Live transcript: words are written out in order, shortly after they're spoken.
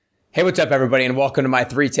Hey, what's up, everybody, and welcome to my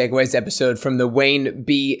 3 Takeaways episode from the Wayne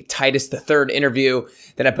B. Titus III interview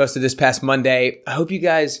that I posted this past Monday. I hope you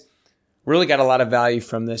guys really got a lot of value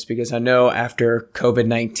from this because I know after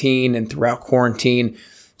COVID-19 and throughout quarantine,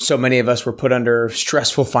 so many of us were put under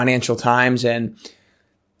stressful financial times, and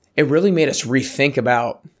it really made us rethink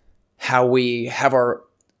about how we have our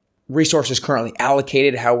resources currently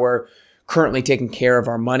allocated, how we're currently taking care of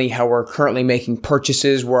our money, how we're currently making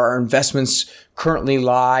purchases, where our investments currently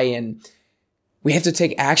lie. And we have to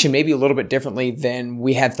take action maybe a little bit differently than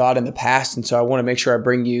we had thought in the past. And so I want to make sure I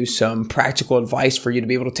bring you some practical advice for you to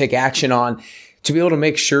be able to take action on, to be able to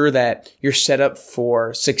make sure that you're set up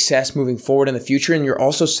for success moving forward in the future. And you're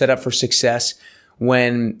also set up for success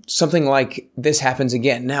when something like this happens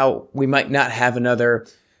again. Now, we might not have another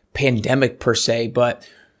pandemic per se, but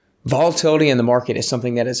volatility in the market is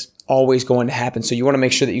something that is always going to happen. So you want to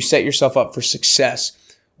make sure that you set yourself up for success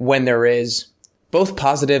when there is both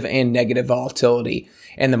positive and negative volatility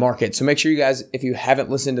in the market. So make sure you guys, if you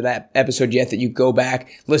haven't listened to that episode yet, that you go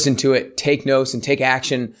back, listen to it, take notes, and take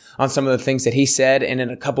action on some of the things that he said. And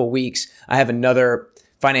in a couple of weeks, I have another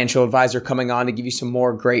financial advisor coming on to give you some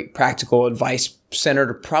more great practical advice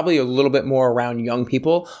centered probably a little bit more around young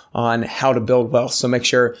people on how to build wealth. So make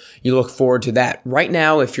sure you look forward to that. Right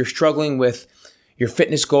now, if you're struggling with your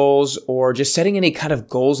fitness goals or just setting any kind of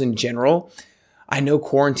goals in general, I know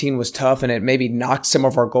quarantine was tough and it maybe knocked some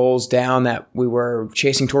of our goals down that we were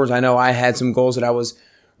chasing towards. I know I had some goals that I was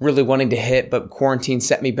really wanting to hit, but quarantine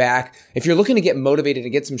set me back. If you're looking to get motivated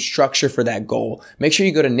and get some structure for that goal, make sure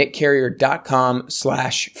you go to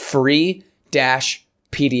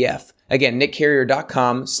nickcarrier.com/free-PDF. Again,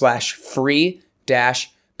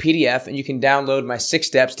 nickcarrier.com/free-PDF, and you can download my 6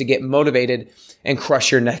 steps to get motivated and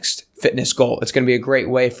crush your next fitness goal. It's going to be a great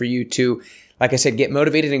way for you to, like I said, get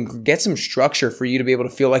motivated and get some structure for you to be able to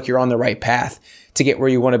feel like you're on the right path to get where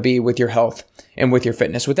you want to be with your health and with your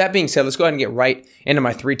fitness. With that being said, let's go ahead and get right into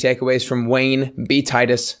my 3 takeaways from Wayne B.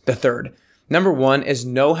 Titus III. Number 1 is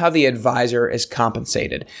know how the advisor is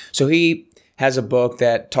compensated. So he has a book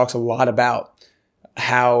that talks a lot about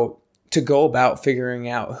how to go about figuring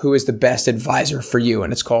out who is the best advisor for you.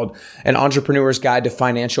 And it's called An Entrepreneur's Guide to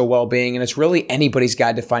Financial Wellbeing. And it's really anybody's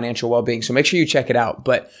guide to financial wellbeing. So make sure you check it out.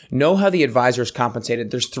 But know how the advisor is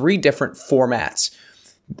compensated. There's 3 different formats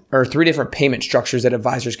or 3 different payment structures that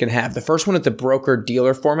advisors can have. The first one is the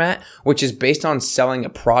broker-dealer format, which is based on selling a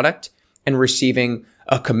product and receiving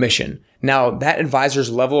a commission. Now, that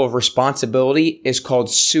advisor's level of responsibility is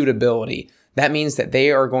called suitability. That means that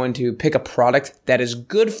they are going to pick a product that is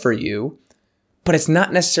good for you, but it's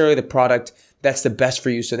not necessarily the product that's the best for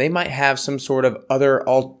you. So they might have some sort of other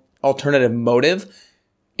alternative motive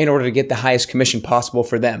in order to get the highest commission possible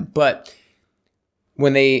for them. But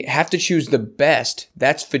when they have to choose the best,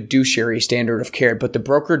 that's fiduciary standard of care. But the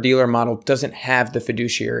broker-dealer model doesn't have the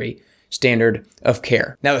fiduciary standard of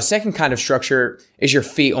care. Now, the second kind of structure is your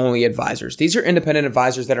fee-only advisors. These are independent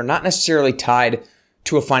advisors that are not necessarily tied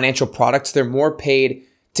to a financial product. They're more paid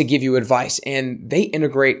to give you advice, and they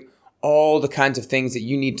integrate all the kinds of things that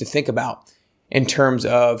you need to think about in terms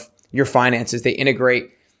of your finances. They integrate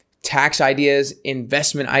tax ideas,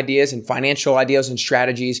 investment ideas, and financial ideas and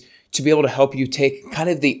strategies to be able to help you take kind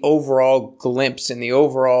of the overall glimpse and the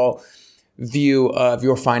overall view of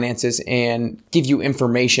your finances and give you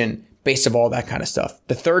information based on all that kind of stuff.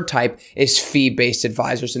 The third type is fee-based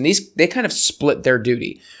advisors, and they kind of split their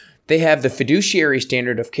duty. They have the fiduciary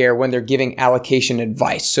standard of care when they're giving allocation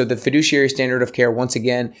advice. So the fiduciary standard of care, once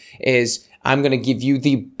again, is I'm going to give you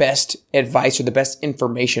the best advice or the best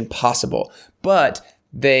information possible. But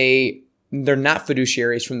they're not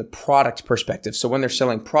fiduciaries from the product perspective. So when they're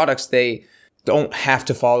selling products, they don't have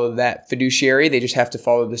to follow that fiduciary. They just have to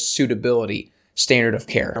follow the suitability standard of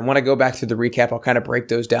care. And when I go back through the recap, I'll kind of break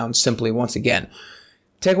those down simply once again.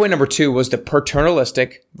 Takeaway number 2 was the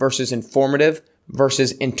paternalistic versus informative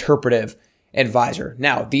versus interpretive advisor.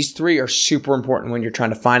 Now, these 3 are super important when you're trying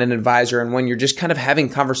to find an advisor and when you're just kind of having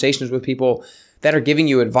conversations with people that are giving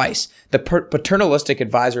you advice. The paternalistic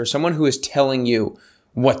advisor is someone who is telling you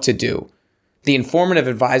what to do. The informative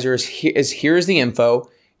advisor is here's the info,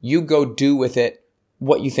 you go do with it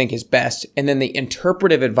what you think is best. And then the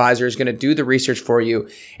interpretive advisor is going to do the research for you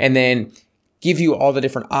and then give you all the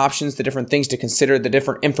different options, the different things to consider, the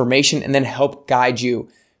different information, and then help guide you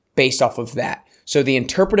based off of that. So the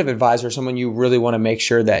interpretive advisor is someone you really want to make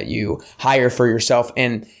sure that you hire for yourself.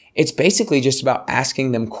 And it's basically just about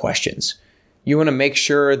asking them questions. You want to make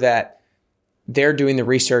sure that they're doing the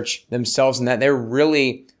research themselves and that they're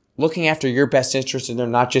really looking after your best interest and they're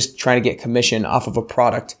not just trying to get commission off of a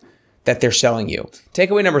product that they're selling you.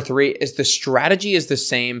 Takeaway number 3 is the strategy is the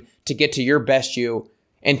same to get to your best you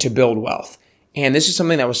and to build wealth. And this is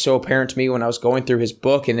something that was so apparent to me when I was going through his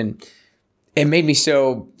book, and then it made me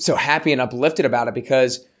so happy and uplifted about it,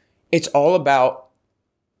 because it's all about,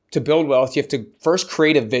 to build wealth, you have to first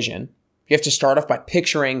create a vision. You have to start off by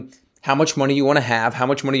picturing how much money you want to have, how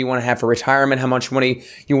much money you want to have for retirement, how much money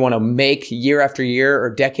you want to make year after year or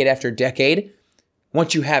decade after decade.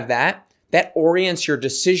 Once you have that orients your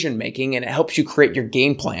decision making, and it helps you create your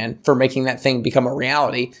game plan for making that thing become a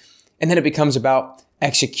reality. And then it becomes about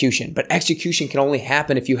execution. But execution can only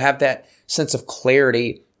happen if you have that sense of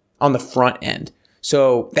clarity on the front end.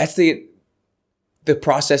 So that's the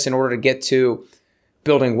process in order to get to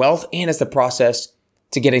building wealth, and it's the process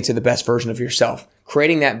to getting to the best version of yourself.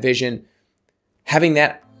 Creating that vision, having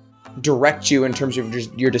that direct you in terms of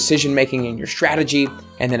your decision making and your strategy,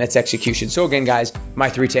 and then it's execution. So again, guys, my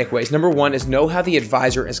 3 takeaways. Number 1 is know how the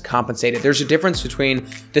advisor is compensated. There's a difference between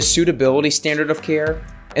the suitability standard of care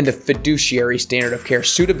and the fiduciary standard of care.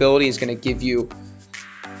 Suitability is going to give you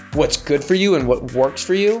what's good for you and what works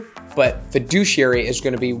for you, but fiduciary is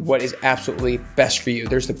going to be what is absolutely best for you.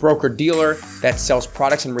 There's the broker dealer that sells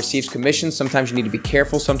products and receives commissions. Sometimes you need to be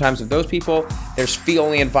careful sometimes of those people. There's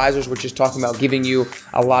fee-only advisors, which is talking about giving you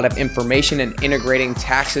a lot of information and integrating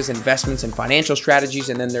taxes, investments, and financial strategies.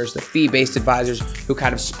 And then there's the fee-based advisors who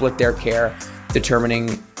kind of split their care,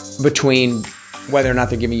 determining between whether or not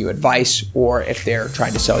they're giving you advice or if they're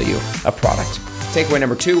trying to sell you a product. Takeaway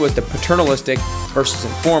number 2 was the paternalistic versus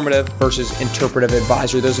informative versus interpretive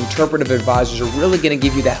advisor. Those interpretive advisors are really going to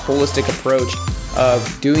give you that holistic approach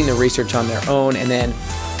of doing the research on their own and then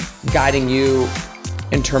guiding you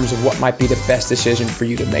in terms of what might be the best decision for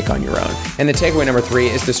you to make on your own. And the takeaway number 3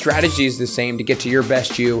 is the strategy is the same to get to your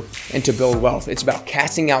best you and to build wealth. It's about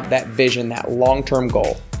casting out that vision, that long-term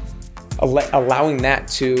goal, allowing that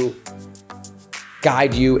to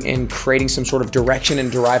guide you in creating some sort of direction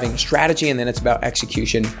and deriving a strategy, and then it's about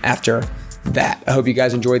execution after that. I hope you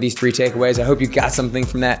guys enjoyed these 3 takeaways. I hope you got something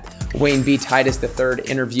from that Wayne B. Titus III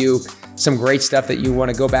interview, some great stuff that you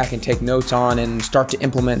want to go back and take notes on and start to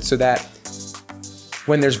implement, so that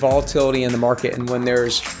when there's volatility in the market and when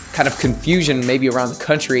there's kind of confusion maybe around the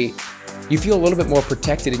country, you feel a little bit more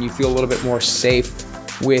protected and you feel a little bit more safe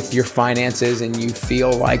with your finances, and you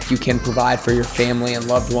feel like you can provide for your family and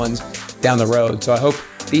loved ones down the road. So I hope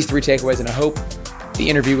these 3 takeaways, and I hope the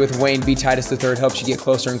interview with Wayne B. Titus III helps you get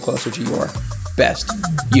closer and closer to your best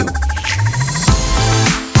you.